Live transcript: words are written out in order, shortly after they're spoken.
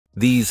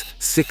These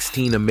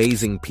 16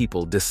 amazing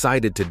people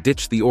decided to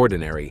ditch the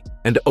ordinary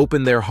and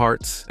open their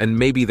hearts and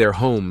maybe their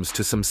homes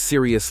to some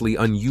seriously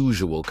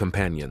unusual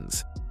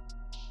companions.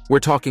 We're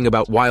talking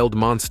about wild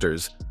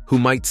monsters who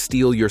might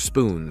steal your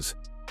spoons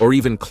or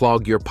even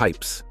clog your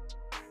pipes.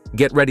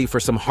 Get ready for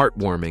some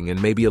heartwarming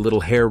and maybe a little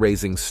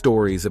hair-raising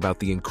stories about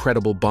the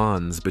incredible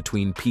bonds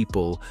between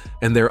people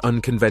and their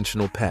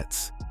unconventional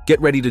pets. Get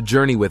ready to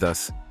journey with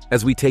us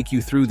as we take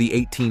you through the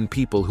 18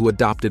 people who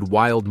adopted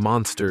wild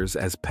monsters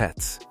as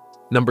pets.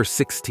 Number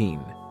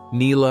 16.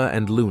 Neela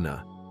and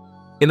Luna.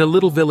 In a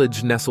little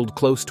village nestled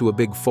close to a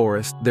big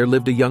forest, there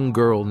lived a young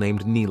girl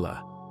named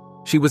Neela.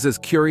 She was as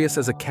curious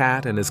as a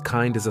cat and as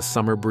kind as a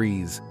summer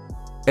breeze.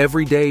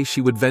 Every day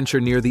she would venture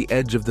near the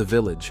edge of the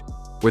village,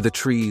 where the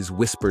trees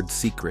whispered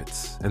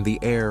secrets and the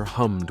air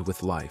hummed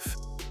with life.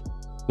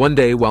 One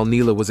day, while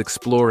Neela was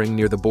exploring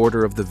near the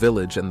border of the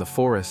village and the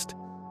forest,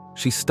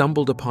 she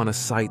stumbled upon a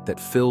sight that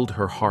filled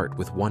her heart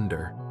with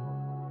wonder.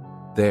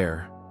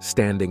 There,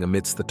 standing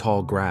amidst the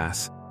tall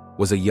grass,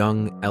 was a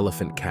young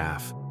elephant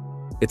calf.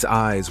 Its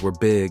eyes were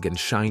big and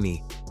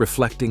shiny,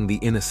 reflecting the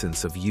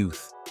innocence of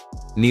youth.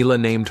 Neela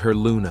named her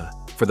Luna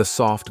for the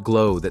soft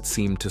glow that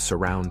seemed to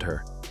surround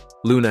her.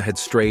 Luna had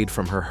strayed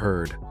from her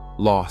herd,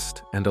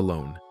 lost and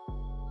alone.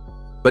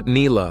 But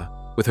Neela,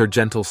 with her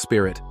gentle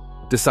spirit,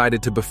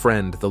 decided to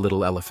befriend the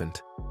little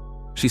elephant.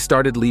 She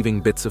started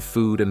leaving bits of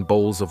food and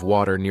bowls of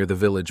water near the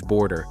village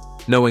border,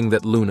 knowing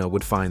that Luna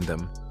would find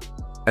them.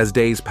 As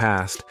days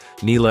passed,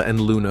 Neela and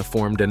Luna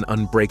formed an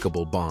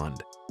unbreakable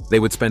bond. They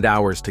would spend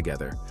hours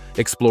together,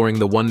 exploring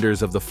the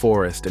wonders of the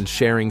forest and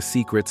sharing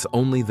secrets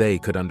only they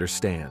could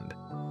understand.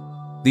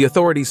 The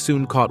authorities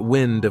soon caught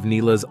wind of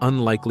Neela's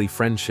unlikely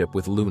friendship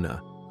with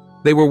Luna.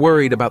 They were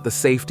worried about the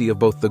safety of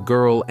both the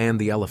girl and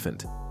the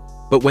elephant.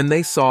 But when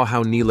they saw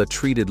how Neela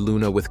treated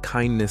Luna with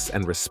kindness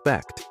and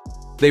respect,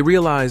 they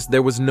realized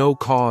there was no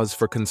cause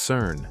for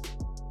concern.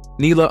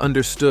 Neela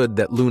understood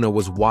that Luna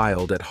was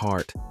wild at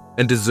heart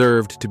and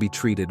deserved to be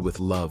treated with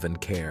love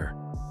and care.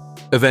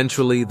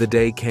 Eventually, the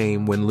day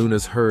came when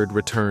Luna's herd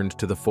returned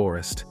to the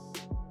forest.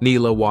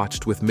 Neela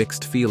watched with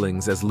mixed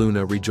feelings as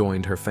Luna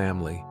rejoined her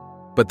family.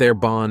 But their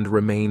bond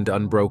remained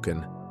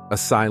unbroken, a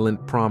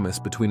silent promise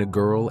between a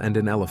girl and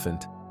an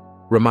elephant,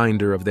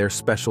 reminder of their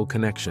special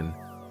connection.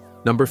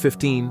 Number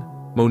 15.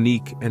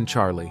 Monique and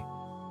Charlie.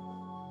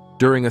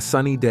 During a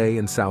sunny day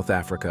in South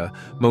Africa,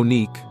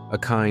 Monique, a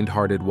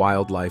kind-hearted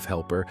wildlife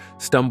helper,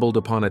 stumbled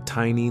upon a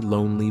tiny,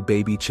 lonely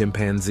baby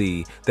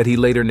chimpanzee that he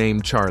later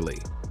named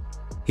Charlie.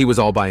 He was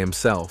all by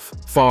himself,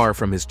 far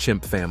from his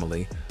chimp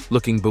family,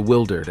 looking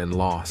bewildered and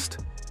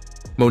lost.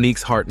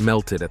 Monique's heart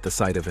melted at the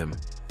sight of him.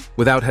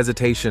 Without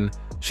hesitation,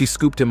 she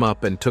scooped him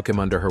up and took him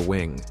under her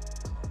wing.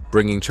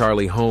 Bringing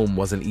Charlie home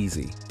wasn't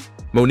easy.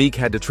 Monique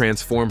had to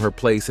transform her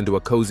place into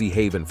a cozy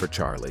haven for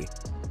Charlie,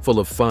 full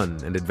of fun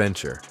and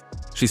adventure.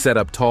 She set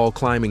up tall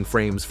climbing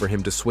frames for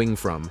him to swing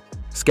from,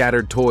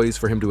 scattered toys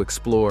for him to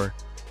explore,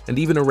 and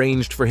even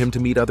arranged for him to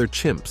meet other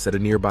chimps at a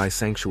nearby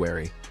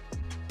sanctuary.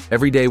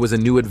 Every day was a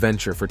new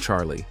adventure for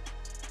Charlie.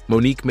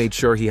 Monique made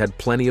sure he had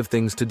plenty of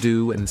things to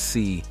do and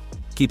see,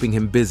 keeping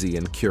him busy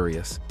and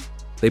curious.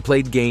 They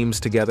played games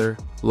together,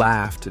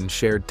 laughed, and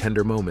shared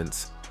tender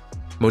moments.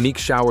 Monique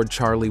showered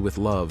Charlie with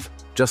love,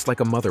 just like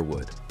a mother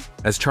would.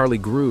 As Charlie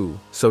grew,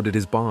 so did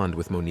his bond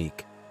with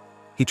Monique.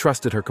 He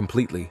trusted her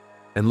completely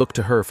and looked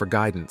to her for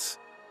guidance.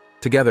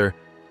 Together,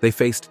 they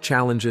faced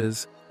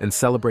challenges and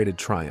celebrated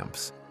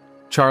triumphs.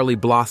 Charlie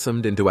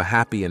blossomed into a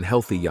happy and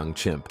healthy young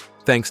chimp,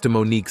 thanks to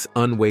Monique's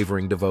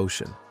unwavering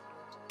devotion.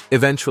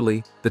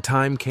 Eventually, the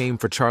time came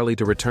for Charlie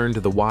to return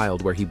to the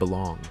wild where he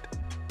belonged.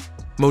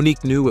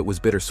 Monique knew it was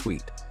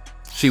bittersweet.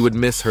 She would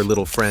miss her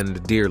little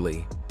friend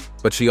dearly,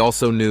 but she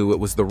also knew it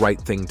was the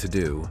right thing to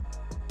do.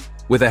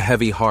 With a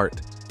heavy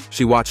heart,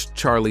 she watched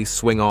Charlie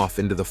swing off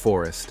into the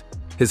forest,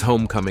 his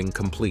homecoming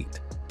complete.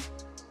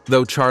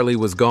 Though Charlie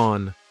was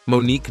gone,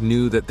 Monique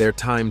knew that their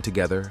time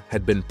together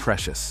had been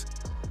precious.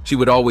 She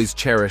would always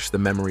cherish the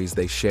memories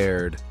they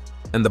shared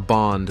and the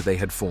bond they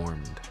had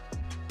formed.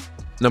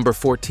 Number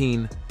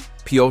 14.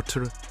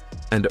 Piotr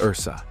and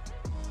Ursa.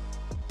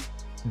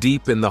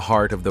 Deep in the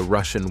heart of the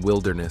Russian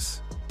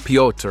wilderness,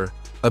 Piotr,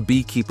 a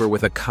beekeeper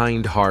with a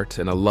kind heart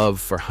and a love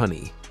for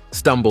honey,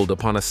 stumbled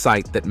upon a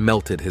sight that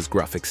melted his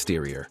gruff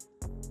exterior.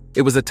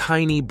 It was a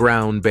tiny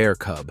brown bear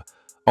cub,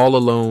 all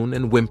alone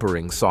and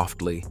whimpering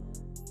softly.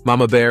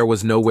 Mama Bear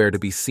was nowhere to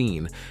be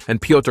seen, and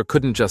Piotr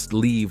couldn't just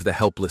leave the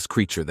helpless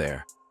creature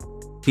there.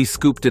 He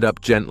scooped it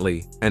up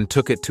gently and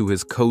took it to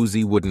his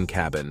cozy wooden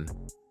cabin.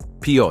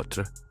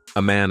 Piotr,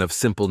 a man of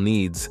simple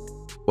needs,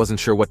 wasn't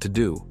sure what to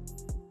do.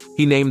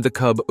 He named the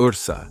cub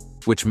Ursa,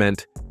 which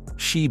meant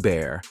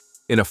she-bear,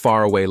 in a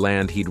faraway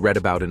land he'd read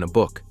about in a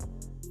book.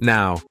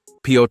 Now,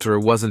 Piotr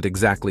wasn't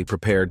exactly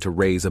prepared to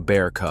raise a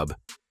bear cub,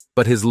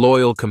 but his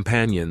loyal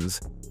companions,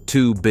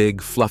 two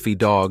big, fluffy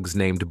dogs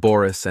named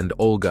Boris and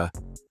Olga,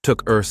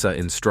 took Ursa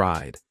in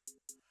stride.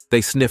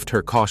 They sniffed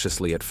her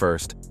cautiously at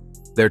first,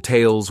 their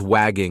tails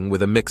wagging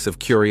with a mix of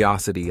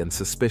curiosity and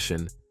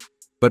suspicion.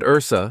 But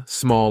Ursa,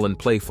 small and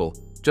playful,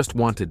 just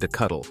wanted to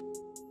cuddle.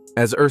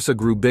 As Ursa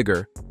grew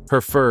bigger,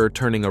 her fur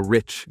turning a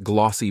rich,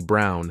 glossy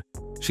brown,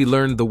 she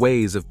learned the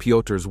ways of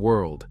Piotr's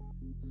world.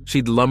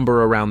 She'd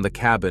lumber around the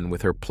cabin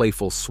with her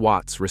playful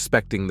swats,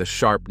 respecting the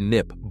sharp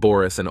nip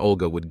Boris and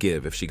Olga would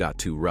give if she got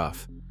too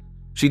rough.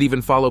 She'd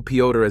even follow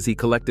Piotr as he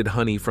collected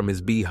honey from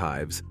his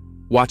beehives,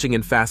 watching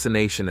in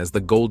fascination as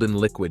the golden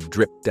liquid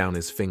dripped down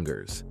his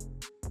fingers.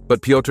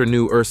 But Piotr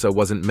knew Ursa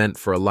wasn't meant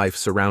for a life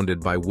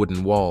surrounded by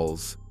wooden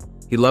walls.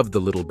 He loved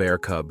the little bear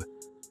cub,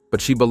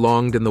 but she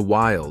belonged in the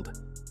wild,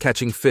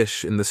 catching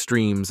fish in the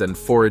streams and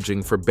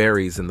foraging for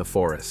berries in the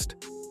forest.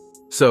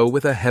 So,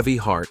 with a heavy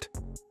heart,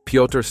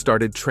 Piotr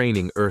started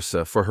training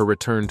Ursa for her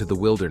return to the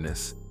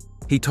wilderness.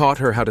 He taught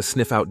her how to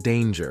sniff out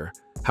danger,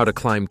 how to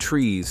climb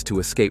trees to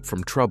escape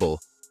from trouble,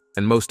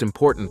 and most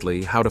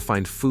importantly, how to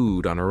find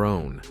food on her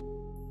own.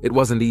 It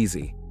wasn't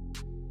easy.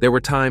 There were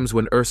times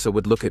when Ursa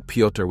would look at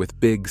Piotr with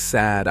big,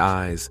 sad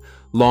eyes,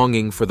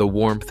 longing for the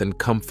warmth and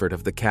comfort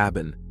of the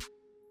cabin.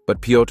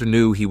 But Piotr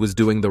knew he was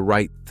doing the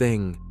right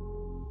thing.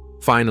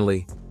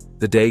 Finally,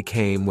 the day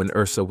came when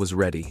Ursa was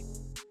ready.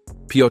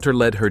 Piotr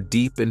led her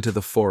deep into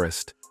the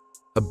forest,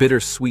 a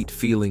bittersweet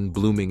feeling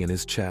blooming in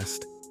his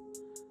chest.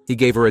 He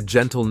gave her a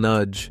gentle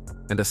nudge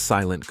and a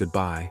silent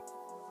goodbye.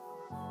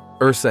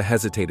 Ursa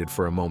hesitated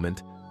for a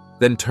moment,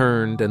 then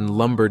turned and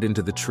lumbered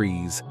into the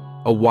trees,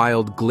 a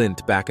wild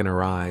glint back in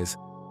her eyes,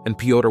 and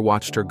Piotr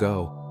watched her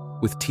go,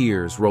 with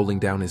tears rolling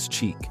down his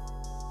cheek.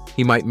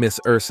 He might miss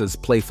Ursa's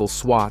playful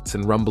swats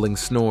and rumbling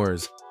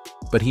snores,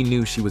 but he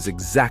knew she was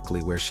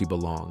exactly where she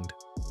belonged.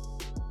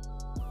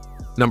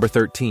 Number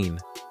 13.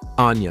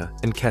 Anya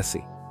and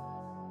Kessie.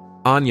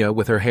 Anya,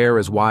 with her hair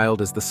as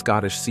wild as the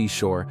Scottish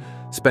seashore,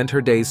 spent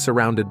her days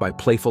surrounded by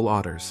playful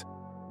otters.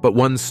 But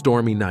one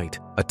stormy night,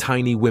 a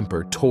tiny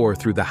whimper tore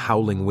through the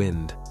howling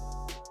wind.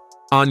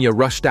 Anya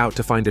rushed out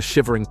to find a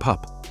shivering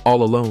pup,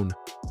 all alone.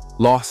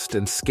 Lost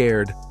and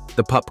scared,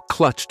 the pup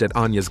clutched at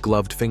Anya's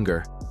gloved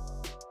finger.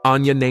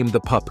 Anya named the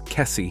pup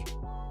Kessie.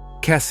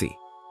 Kessie,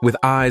 with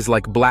eyes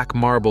like black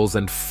marbles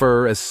and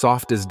fur as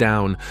soft as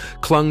down,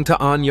 clung to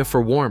Anya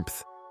for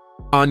warmth.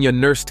 Anya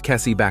nursed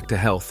Kessie back to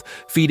health,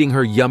 feeding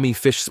her yummy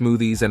fish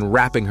smoothies and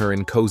wrapping her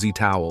in cozy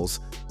towels.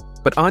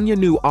 But Anya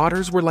knew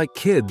otters were like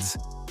kids.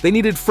 They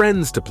needed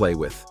friends to play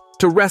with,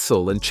 to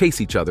wrestle and chase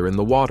each other in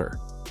the water.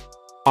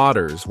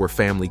 Otters were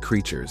family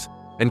creatures,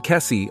 and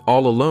Kessie,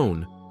 all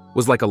alone,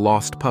 was like a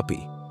lost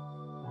puppy.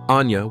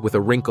 Anya, with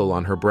a wrinkle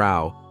on her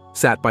brow,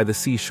 sat by the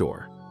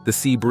seashore, the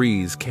sea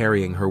breeze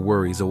carrying her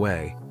worries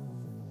away.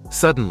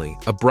 Suddenly,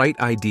 a bright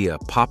idea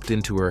popped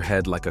into her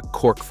head like a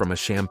cork from a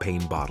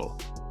champagne bottle.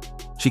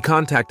 She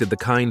contacted the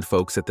kind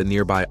folks at the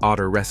nearby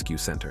Otter Rescue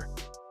Center.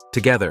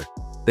 Together,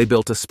 they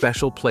built a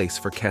special place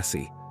for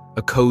Kessie,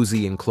 a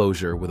cozy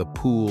enclosure with a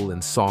pool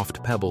and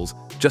soft pebbles,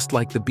 just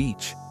like the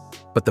beach.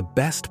 But the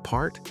best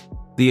part?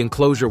 The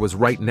enclosure was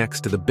right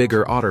next to the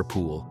bigger otter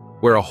pool,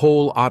 where a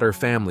whole otter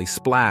family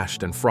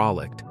splashed and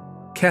frolicked.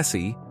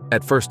 Kessie,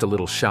 at first a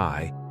little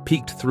shy,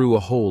 peeked through a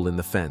hole in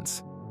the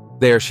fence.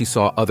 There she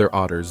saw other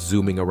otters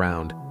zooming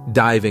around,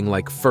 diving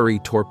like furry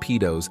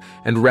torpedoes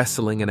and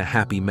wrestling in a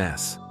happy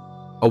mess.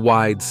 A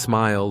wide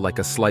smile like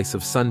a slice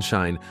of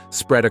sunshine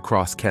spread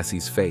across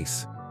Kessie's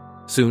face.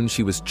 Soon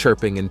she was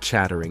chirping and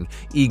chattering,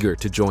 eager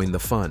to join the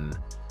fun.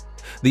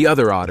 The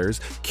other otters,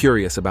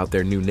 curious about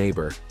their new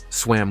neighbor,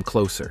 swam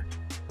closer.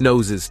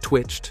 Noses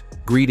twitched,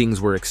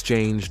 greetings were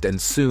exchanged, and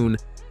soon,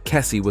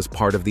 Kessie was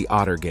part of the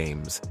otter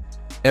games.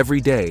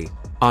 Every day,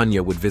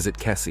 Anya would visit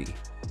Kessie.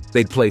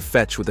 They'd play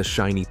fetch with a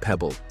shiny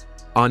pebble,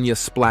 Anya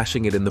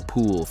splashing it in the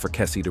pool for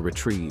Kessie to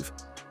retrieve.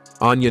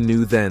 Anya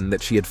knew then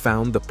that she had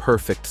found the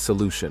perfect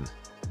solution,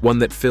 one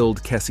that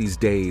filled Kessie's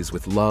days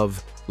with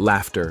love,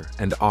 laughter,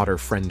 and otter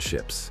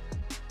friendships.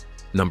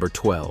 Number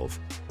 12.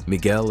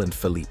 Miguel and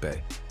Felipe.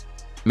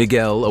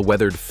 Miguel, a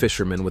weathered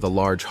fisherman with a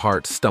large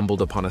heart,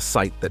 stumbled upon a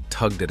sight that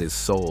tugged at his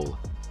soul.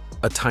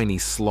 A tiny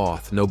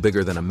sloth, no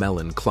bigger than a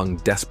melon, clung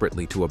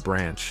desperately to a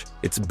branch,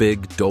 its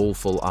big,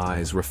 doleful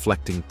eyes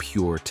reflecting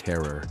pure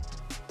terror.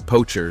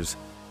 Poachers,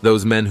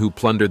 those men who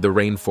plundered the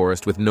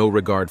rainforest with no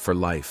regard for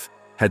life,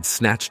 had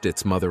snatched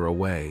its mother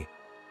away.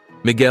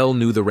 Miguel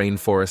knew the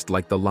rainforest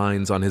like the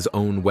lines on his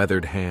own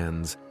weathered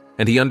hands,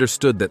 and he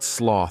understood that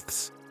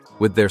sloths,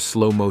 with their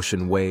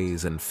slow-motion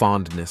ways and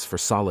fondness for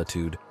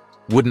solitude,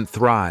 wouldn't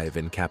thrive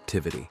in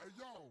captivity.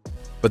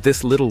 But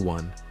this little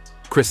one,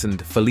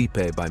 christened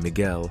Felipe by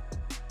Miguel,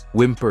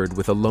 whimpered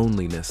with a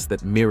loneliness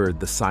that mirrored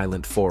the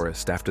silent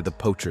forest after the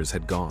poachers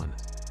had gone.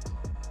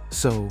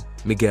 So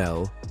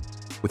Miguel,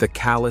 with a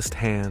calloused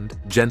hand,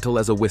 gentle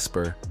as a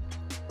whisper,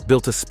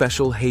 built a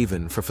special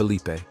haven for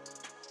Felipe.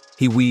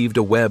 He weaved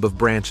a web of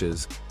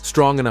branches,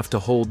 strong enough to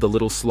hold the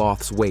little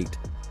sloth's weight,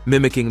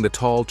 mimicking the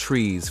tall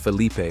trees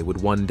Felipe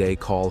would one day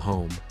call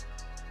home.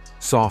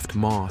 Soft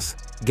moss,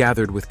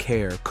 gathered with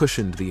care,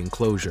 cushioned the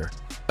enclosure,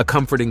 a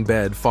comforting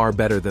bed far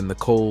better than the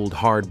cold,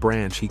 hard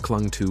branch he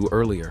clung to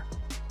earlier.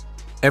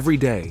 Every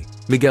day,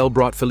 Miguel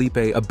brought Felipe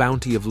a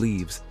bounty of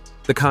leaves,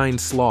 the kind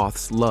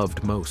sloths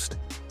loved most.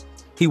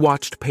 He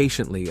watched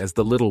patiently as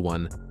the little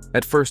one,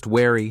 at first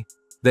wary,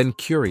 then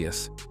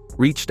curious,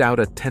 reached out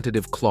a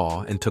tentative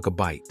claw and took a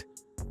bite.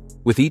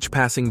 With each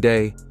passing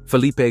day,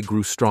 Felipe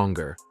grew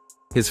stronger,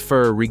 his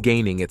fur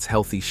regaining its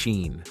healthy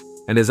sheen,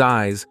 and his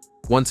eyes,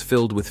 once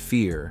filled with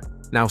fear,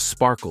 now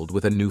sparkled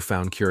with a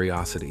newfound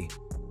curiosity.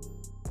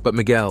 But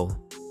Miguel,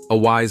 a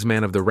wise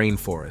man of the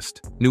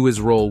rainforest, knew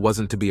his role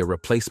wasn't to be a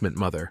replacement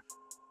mother,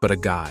 but a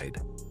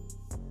guide.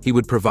 He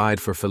would provide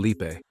for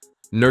Felipe,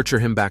 nurture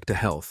him back to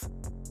health,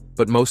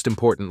 but most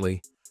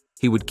importantly,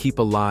 he would keep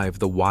alive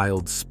the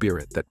wild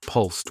spirit that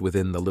pulsed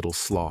within the little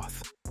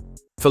sloth.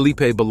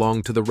 Felipe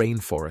belonged to the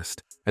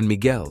rainforest, and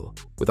Miguel,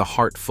 with a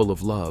heart full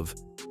of love,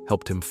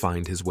 helped him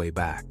find his way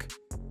back.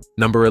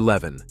 Number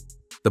 11.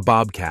 The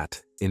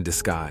bobcat in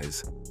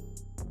disguise.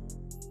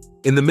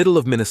 In the middle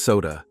of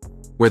Minnesota,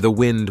 where the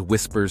wind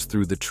whispers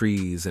through the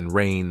trees and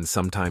rain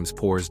sometimes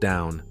pours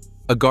down,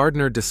 a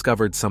gardener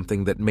discovered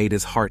something that made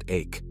his heart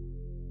ache.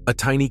 A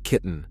tiny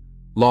kitten,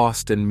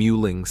 lost and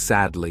mewling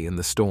sadly in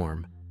the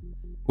storm.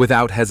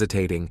 Without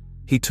hesitating,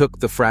 he took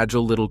the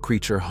fragile little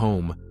creature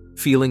home,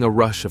 feeling a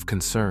rush of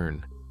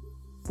concern.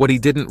 What he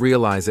didn't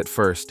realize at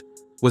first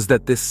was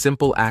that this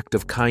simple act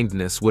of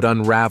kindness would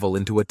unravel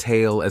into a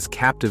tale as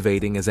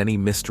captivating as any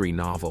mystery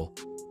novel.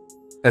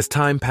 As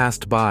time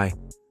passed by,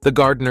 the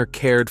gardener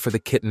cared for the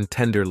kitten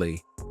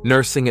tenderly,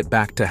 nursing it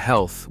back to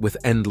health with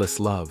endless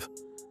love.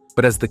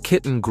 But as the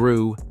kitten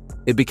grew,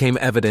 it became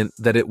evident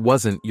that it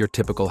wasn't your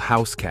typical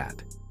house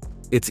cat.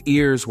 Its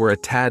ears were a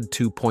tad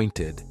too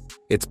pointed,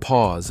 its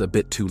paws a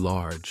bit too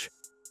large.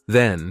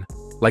 Then,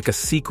 like a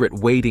secret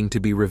waiting to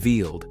be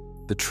revealed,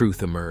 the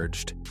truth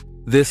emerged.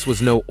 This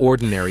was no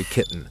ordinary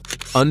kitten.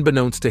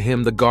 Unbeknownst to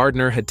him, the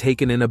gardener had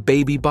taken in a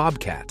baby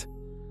bobcat.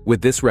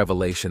 With this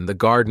revelation, the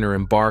gardener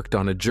embarked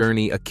on a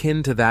journey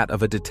akin to that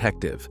of a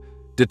detective,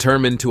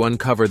 determined to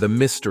uncover the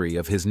mystery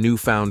of his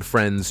newfound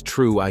friend's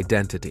true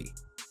identity.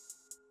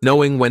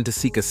 Knowing when to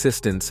seek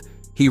assistance,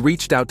 he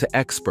reached out to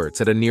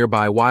experts at a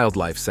nearby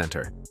wildlife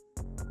center.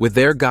 With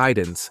their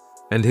guidance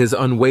and his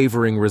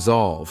unwavering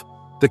resolve,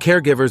 the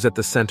caregivers at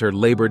the center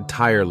labored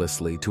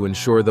tirelessly to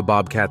ensure the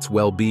bobcat's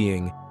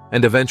well-being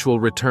and eventual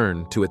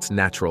return to its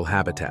natural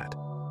habitat.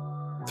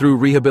 Through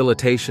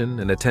rehabilitation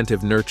and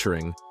attentive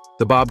nurturing,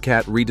 the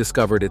bobcat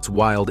rediscovered its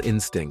wild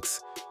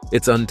instincts,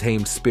 its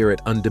untamed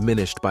spirit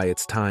undiminished by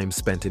its time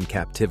spent in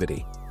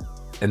captivity.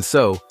 And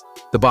so,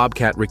 the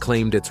bobcat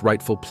reclaimed its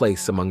rightful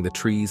place among the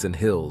trees and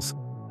hills,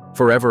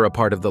 forever a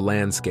part of the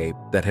landscape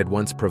that had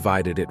once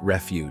provided it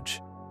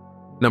refuge.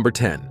 Number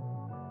 10.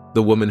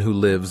 The woman who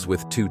lives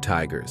with two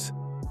tigers.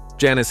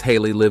 Janice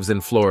Haley lives in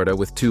Florida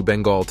with two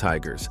Bengal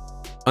tigers.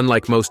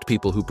 Unlike most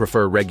people who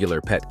prefer regular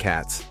pet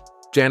cats,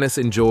 Janice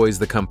enjoys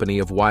the company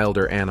of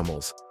wilder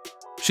animals.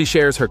 She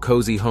shares her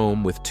cozy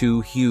home with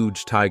two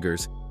huge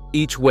tigers,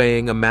 each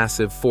weighing a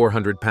massive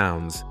 400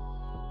 pounds.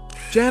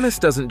 Janice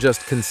doesn't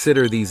just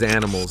consider these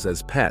animals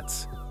as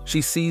pets,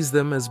 she sees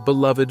them as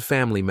beloved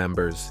family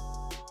members.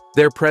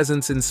 Their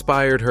presence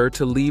inspired her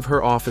to leave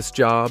her office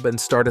job and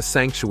start a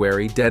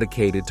sanctuary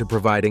dedicated to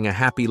providing a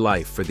happy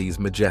life for these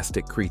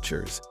majestic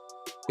creatures.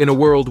 In a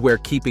world where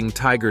keeping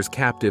tigers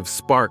captive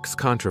sparks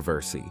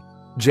controversy,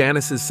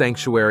 Janice's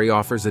sanctuary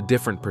offers a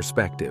different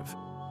perspective.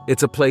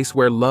 It's a place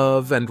where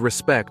love and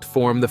respect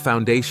form the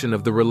foundation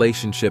of the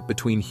relationship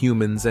between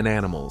humans and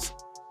animals.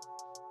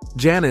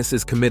 Janice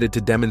is committed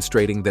to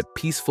demonstrating that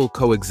peaceful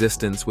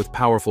coexistence with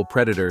powerful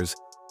predators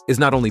is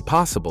not only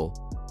possible,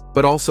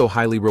 but also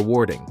highly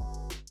rewarding.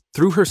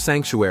 Through her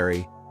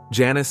sanctuary,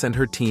 Janice and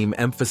her team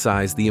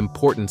emphasize the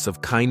importance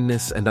of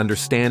kindness and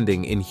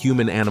understanding in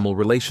human-animal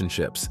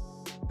relationships.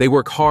 They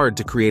work hard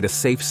to create a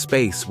safe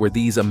space where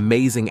these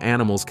amazing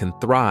animals can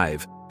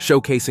thrive,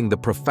 showcasing the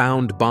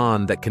profound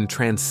bond that can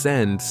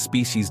transcend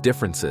species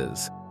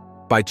differences.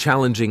 By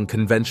challenging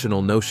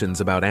conventional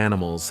notions about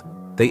animals,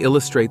 they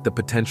illustrate the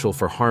potential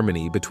for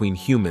harmony between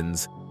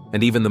humans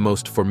and even the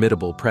most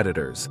formidable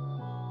predators.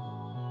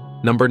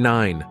 Number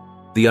 9.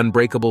 The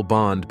unbreakable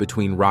bond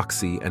between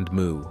Roxy and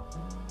Moo.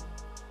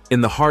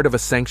 In the heart of a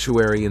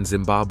sanctuary in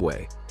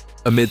Zimbabwe,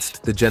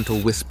 amidst the gentle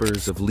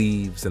whispers of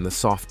leaves and the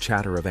soft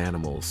chatter of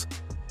animals,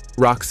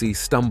 Roxy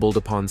stumbled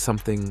upon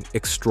something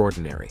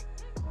extraordinary.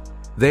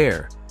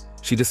 There,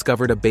 she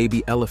discovered a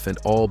baby elephant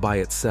all by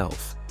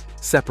itself,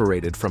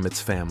 separated from its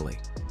family.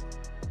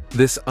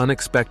 This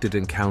unexpected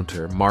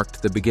encounter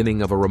marked the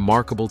beginning of a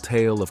remarkable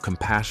tale of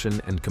compassion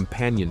and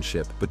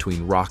companionship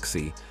between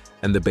Roxy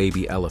and the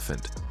baby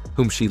elephant,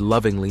 whom she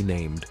lovingly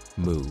named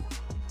Moo.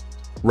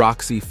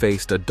 Roxy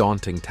faced a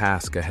daunting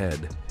task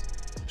ahead.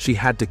 She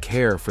had to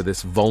care for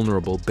this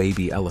vulnerable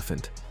baby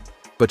elephant,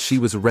 but she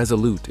was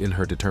resolute in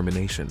her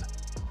determination.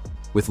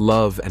 With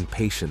love and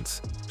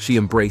patience, she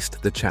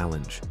embraced the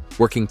challenge,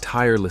 working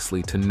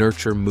tirelessly to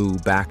nurture Moo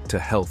back to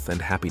health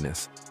and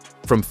happiness.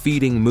 From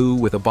feeding Moo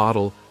with a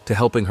bottle to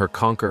helping her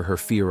conquer her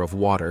fear of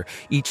water,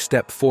 each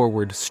step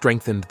forward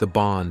strengthened the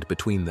bond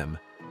between them.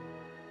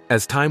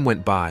 As time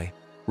went by,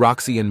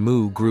 Roxy and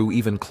Moo grew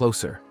even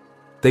closer.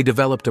 They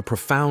developed a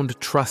profound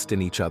trust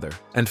in each other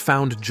and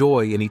found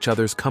joy in each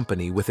other's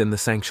company within the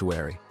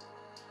sanctuary.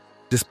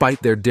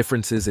 Despite their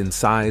differences in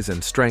size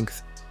and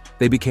strength,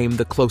 They became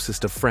the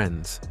closest of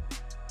friends.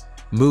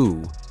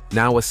 Moo,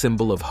 now a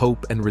symbol of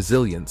hope and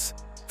resilience,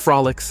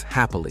 frolics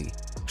happily,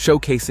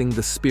 showcasing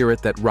the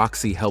spirit that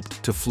Roxy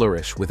helped to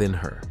flourish within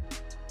her.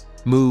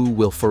 Moo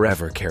will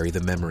forever carry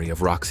the memory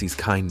of Roxy's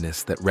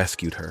kindness that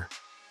rescued her.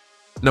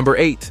 Number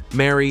 8.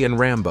 Mary and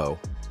Rambo.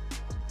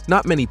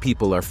 Not many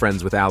people are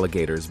friends with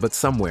alligators, but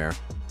somewhere,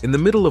 in the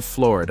middle of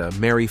Florida,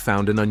 Mary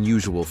found an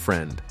unusual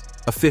friend,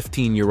 a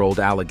 15-year-old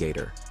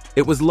alligator.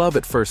 It was love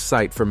at first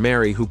sight for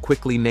Mary, who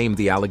quickly named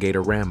the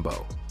alligator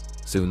Rambo.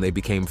 Soon they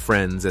became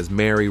friends as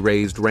Mary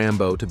raised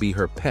Rambo to be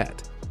her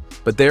pet.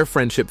 But their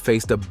friendship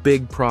faced a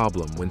big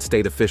problem when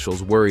state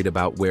officials worried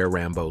about where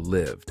Rambo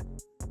lived.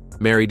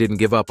 Mary didn't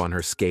give up on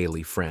her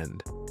scaly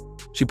friend.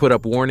 She put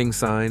up warning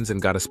signs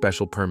and got a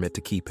special permit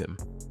to keep him.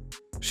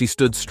 She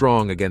stood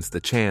strong against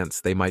the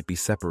chance they might be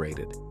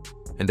separated,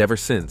 and ever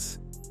since,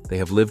 they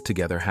have lived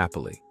together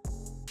happily.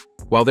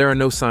 While there are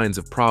no signs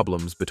of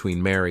problems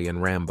between Mary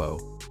and Rambo,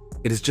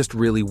 it is just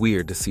really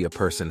weird to see a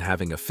person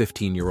having a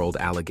 15-year-old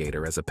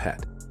alligator as a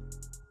pet.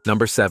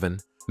 Number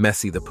 7.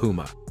 Messi the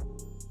puma.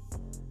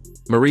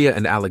 Maria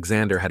and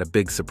Alexander had a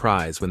big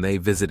surprise when they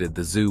visited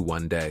the zoo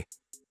one day.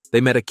 They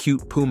met a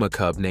cute puma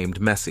cub named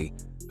Messi,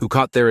 who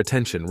caught their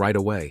attention right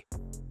away.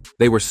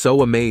 They were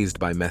so amazed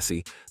by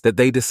Messi that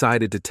they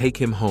decided to take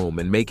him home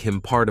and make him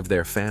part of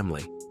their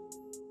family.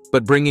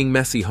 But bringing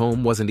Messi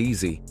home wasn't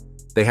easy.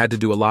 They had to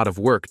do a lot of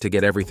work to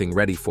get everything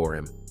ready for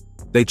him.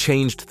 They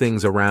changed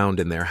things around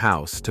in their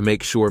house to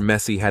make sure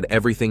Messi had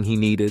everything he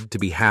needed to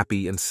be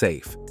happy and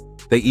safe.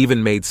 They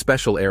even made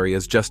special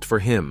areas just for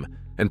him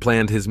and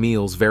planned his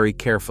meals very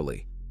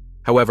carefully.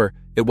 However,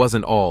 it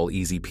wasn't all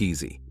easy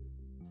peasy.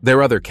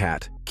 Their other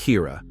cat,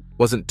 Kira,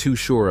 wasn't too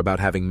sure about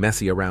having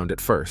Messi around at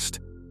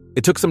first.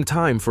 It took some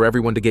time for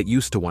everyone to get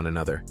used to one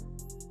another.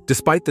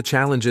 Despite the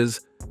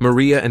challenges,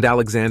 Maria and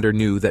Alexander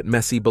knew that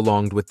Messi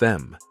belonged with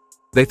them.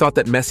 They thought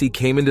that Messi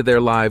came into their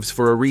lives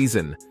for a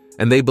reason,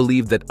 and they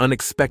believed that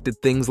unexpected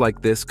things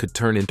like this could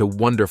turn into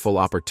wonderful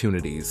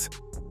opportunities.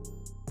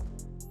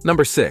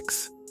 Number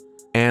 6.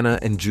 Anna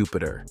and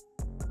Jupiter.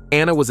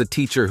 Anna was a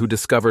teacher who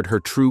discovered her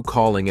true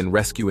calling in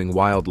rescuing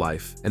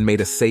wildlife and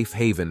made a safe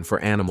haven for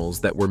animals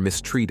that were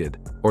mistreated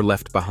or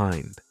left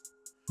behind.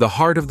 The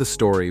heart of the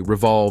story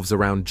revolves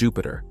around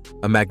Jupiter,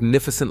 a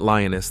magnificent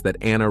lioness that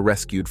Anna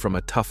rescued from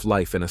a tough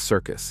life in a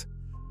circus.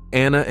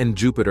 Anna and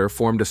Jupiter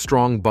formed a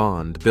strong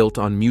bond built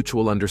on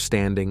mutual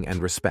understanding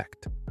and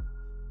respect.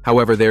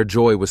 However, their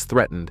joy was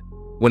threatened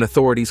when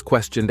authorities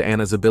questioned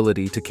Anna's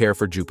ability to care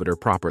for Jupiter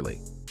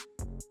properly.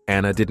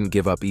 Anna didn't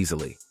give up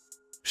easily.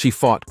 She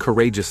fought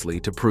courageously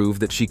to prove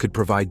that she could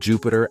provide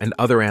Jupiter and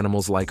other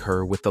animals like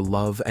her with the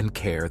love and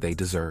care they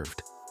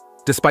deserved.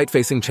 Despite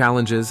facing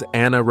challenges,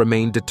 Anna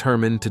remained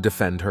determined to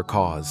defend her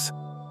cause.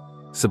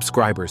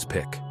 Subscribers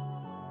pick.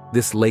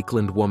 This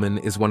Lakeland woman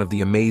is one of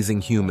the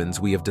amazing humans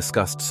we have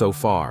discussed so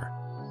far.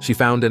 She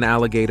found an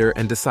alligator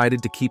and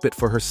decided to keep it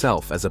for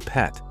herself as a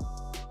pet.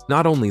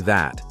 Not only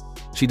that,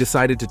 she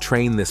decided to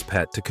train this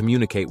pet to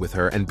communicate with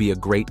her and be a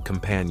great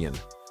companion.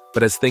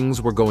 But as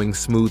things were going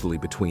smoothly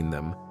between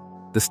them,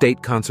 the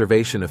state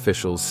conservation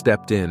officials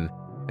stepped in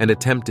and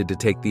attempted to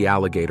take the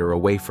alligator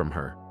away from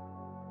her.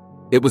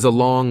 It was a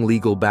long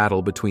legal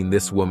battle between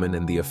this woman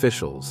and the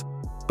officials,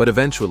 but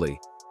eventually,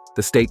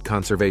 the state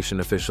conservation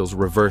officials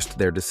reversed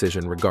their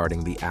decision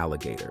regarding the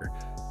alligator.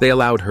 They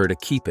allowed her to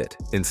keep it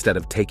instead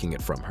of taking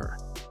it from her.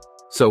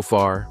 So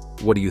far,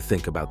 what do you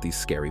think about these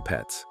scary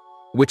pets?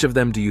 Which of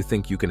them do you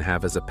think you can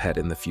have as a pet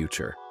in the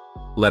future?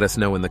 Let us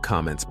know in the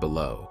comments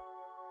below.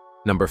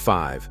 Number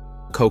 5.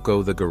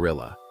 Coco the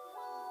gorilla.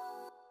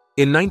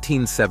 In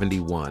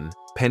 1971,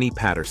 Penny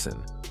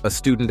Patterson, a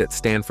student at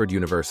Stanford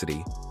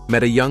University,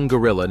 met a young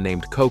gorilla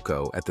named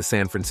Coco at the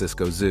San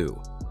Francisco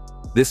Zoo.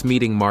 This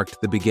meeting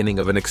marked the beginning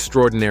of an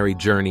extraordinary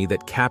journey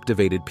that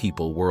captivated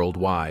people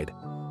worldwide.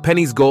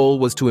 Penny's goal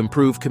was to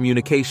improve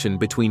communication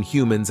between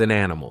humans and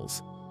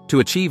animals. To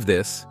achieve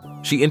this,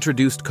 she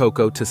introduced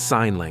Coco to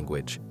sign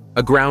language,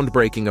 a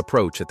groundbreaking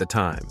approach at the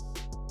time.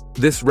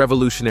 This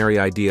revolutionary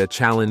idea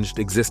challenged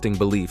existing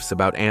beliefs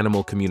about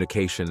animal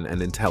communication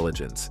and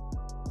intelligence.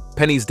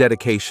 Penny's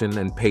dedication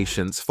and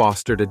patience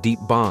fostered a deep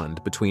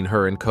bond between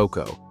her and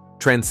Coco,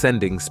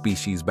 transcending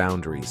species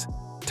boundaries.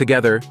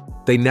 Together,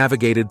 they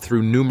navigated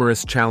through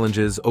numerous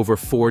challenges over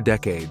 4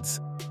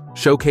 decades,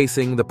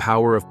 showcasing the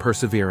power of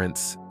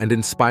perseverance and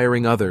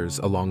inspiring others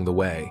along the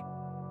way.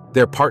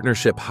 Their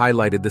partnership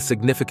highlighted the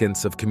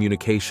significance of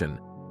communication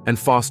and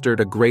fostered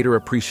a greater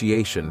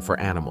appreciation for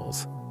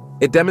animals.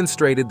 It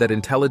demonstrated that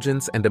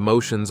intelligence and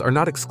emotions are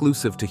not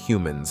exclusive to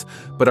humans,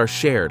 but are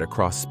shared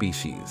across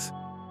species.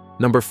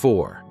 Number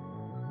 4.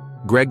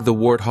 Greg the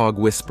Warthog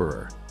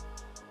Whisperer.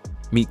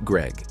 Meet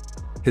Greg.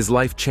 His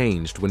life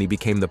changed when he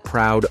became the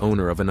proud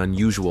owner of an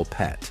unusual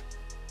pet,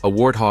 a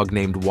warthog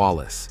named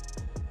Wallace.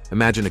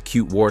 Imagine a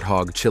cute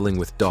warthog chilling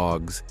with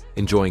dogs,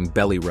 enjoying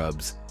belly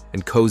rubs,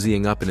 and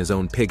cozying up in his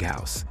own pig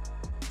house.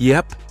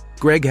 Yep,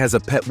 Greg has a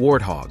pet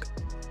warthog.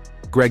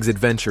 Greg's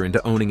adventure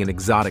into owning an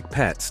exotic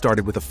pet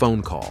started with a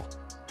phone call.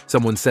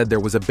 Someone said there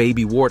was a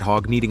baby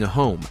warthog needing a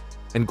home,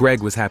 and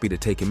Greg was happy to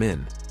take him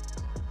in.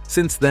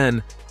 Since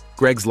then,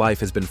 Greg's life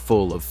has been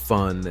full of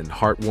fun and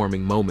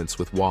heartwarming moments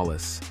with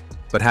Wallace.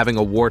 But having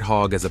a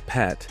warthog as a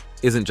pet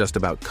isn't just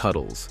about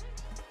cuddles.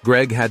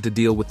 Greg had to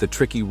deal with the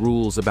tricky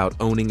rules about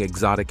owning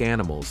exotic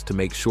animals to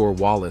make sure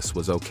Wallace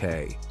was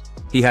okay.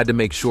 He had to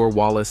make sure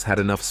Wallace had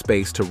enough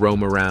space to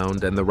roam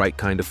around and the right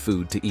kind of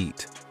food to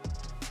eat.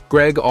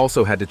 Greg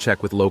also had to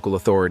check with local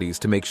authorities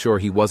to make sure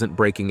he wasn't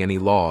breaking any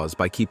laws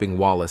by keeping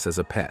Wallace as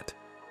a pet.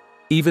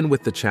 Even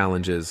with the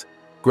challenges,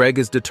 Greg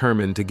is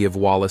determined to give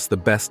Wallace the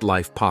best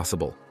life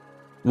possible.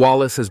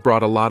 Wallace has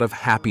brought a lot of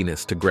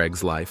happiness to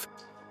Greg's life,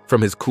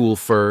 from his cool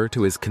fur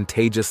to his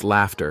contagious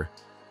laughter.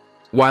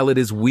 While it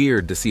is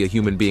weird to see a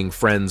human being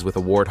friends with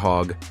a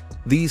warthog,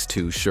 these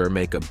two sure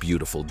make a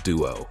beautiful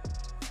duo.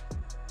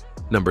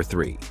 Number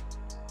 3.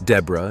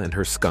 Deborah and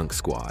her skunk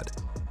squad.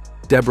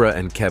 Deborah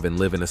and Kevin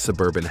live in a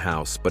suburban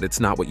house, but it's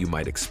not what you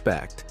might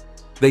expect.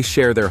 They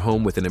share their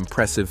home with an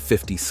impressive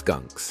 50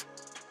 skunks.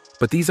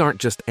 But these aren't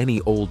just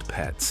any old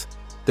pets.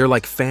 They're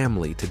like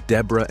family to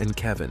Deborah and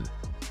Kevin.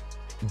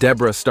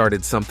 Deborah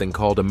started something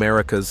called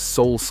America's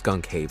Soul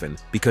Skunk Haven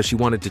because she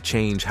wanted to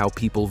change how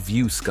people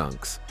view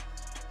skunks.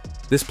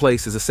 This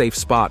place is a safe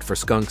spot for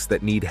skunks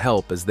that need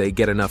help as they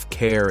get enough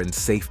care and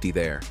safety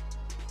there.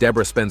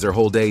 Deborah spends her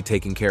whole day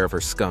taking care of her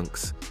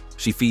skunks.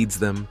 She feeds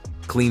them,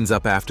 cleans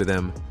up after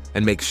them,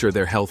 and makes sure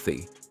they're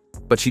healthy.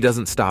 But she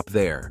doesn't stop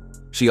there.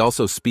 She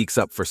also speaks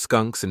up for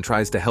skunks and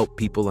tries to help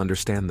people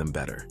understand them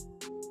better.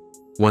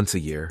 Once a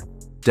year,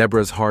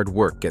 Deborah's hard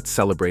work gets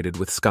celebrated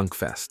with Skunk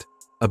Fest,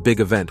 a big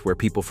event where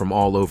people from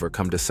all over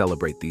come to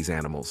celebrate these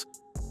animals.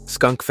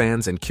 Skunk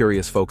fans and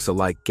curious folks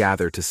alike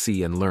gather to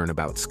see and learn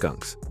about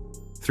skunks.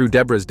 Through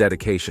Deborah's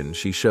dedication,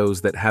 she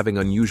shows that having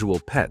unusual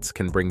pets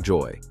can bring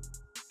joy.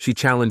 She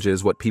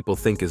challenges what people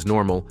think is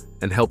normal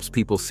and helps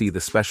people see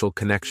the special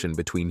connection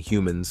between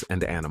humans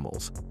and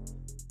animals.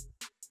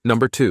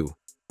 Number 2.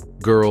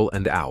 Girl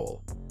and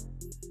Owl.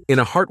 In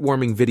a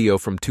heartwarming video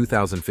from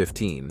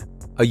 2015,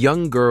 a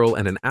young girl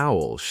and an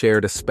owl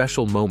shared a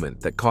special moment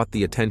that caught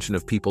the attention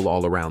of people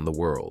all around the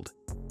world.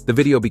 The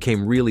video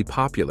became really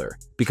popular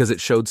because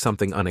it showed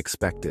something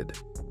unexpected: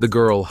 the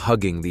girl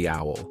hugging the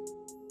owl.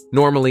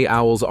 Normally,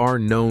 owls are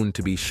known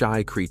to be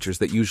shy creatures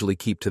that usually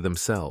keep to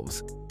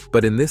themselves,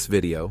 but in this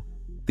video,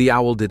 the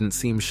owl didn't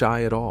seem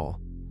shy at all.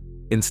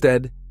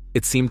 Instead,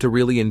 it seemed to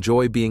really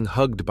enjoy being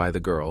hugged by the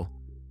girl,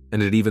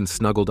 and it even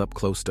snuggled up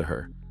close to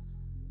her.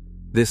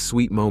 This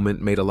sweet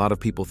moment made a lot of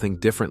people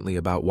think differently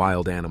about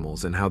wild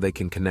animals and how they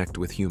can connect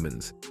with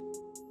humans.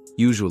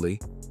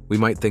 Usually, we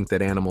might think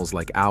that animals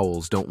like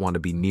owls don't want to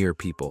be near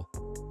people,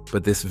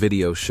 but this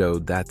video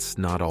showed that's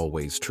not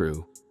always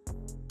true.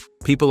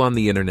 People on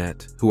the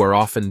internet, who are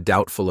often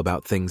doubtful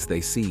about things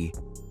they see,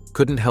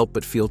 couldn't help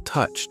but feel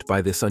touched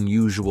by this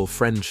unusual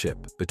friendship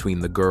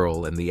between the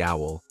girl and the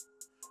owl.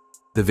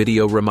 The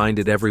video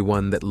reminded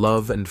everyone that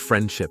love and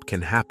friendship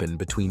can happen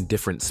between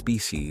different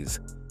species.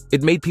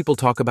 It made people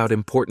talk about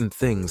important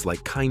things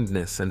like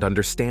kindness and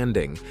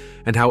understanding,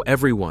 and how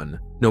everyone,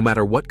 no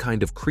matter what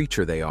kind of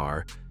creature they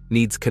are,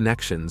 needs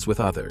connections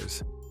with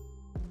others.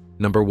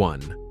 Number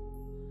 1.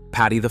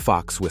 Patty the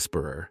Fox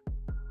Whisperer.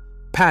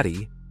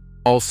 Patty,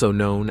 also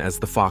known as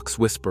the Fox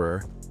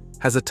Whisperer,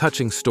 has a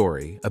touching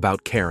story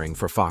about caring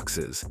for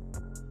foxes.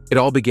 It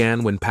all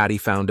began when Patty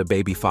found a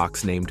baby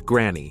fox named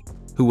Granny,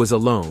 who was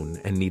alone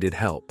and needed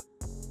help.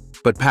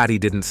 But Patty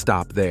didn't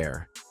stop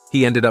there.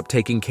 He ended up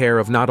taking care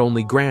of not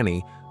only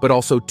Granny, but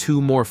also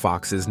 2 more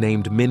foxes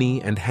named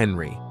Minnie and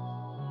Henry.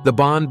 The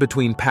bond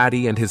between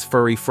Patty and his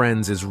furry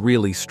friends is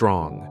really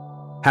strong.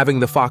 Having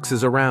the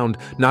foxes around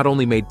not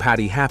only made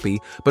Patty happy,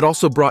 but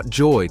also brought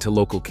joy to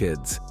local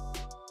kids.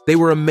 They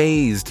were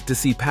amazed to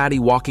see Patty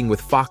walking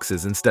with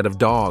foxes instead of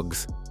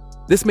dogs.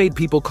 This made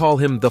people call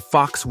him the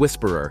Fox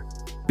Whisperer,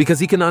 because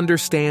he can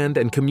understand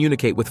and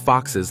communicate with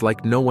foxes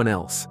like no one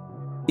else.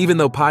 Even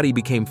though Patty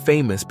became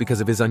famous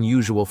because of his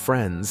unusual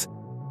friends,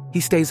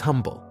 he stays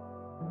humble.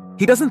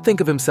 He doesn't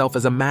think of himself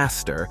as a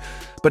master,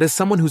 but as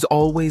someone who's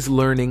always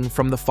learning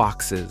from the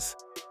foxes.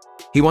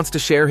 He wants to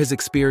share his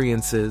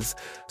experiences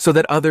so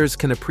that others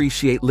can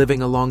appreciate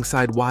living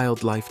alongside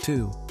wildlife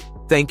too.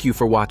 Thank you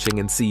for watching,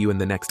 and see you in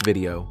the next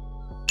video.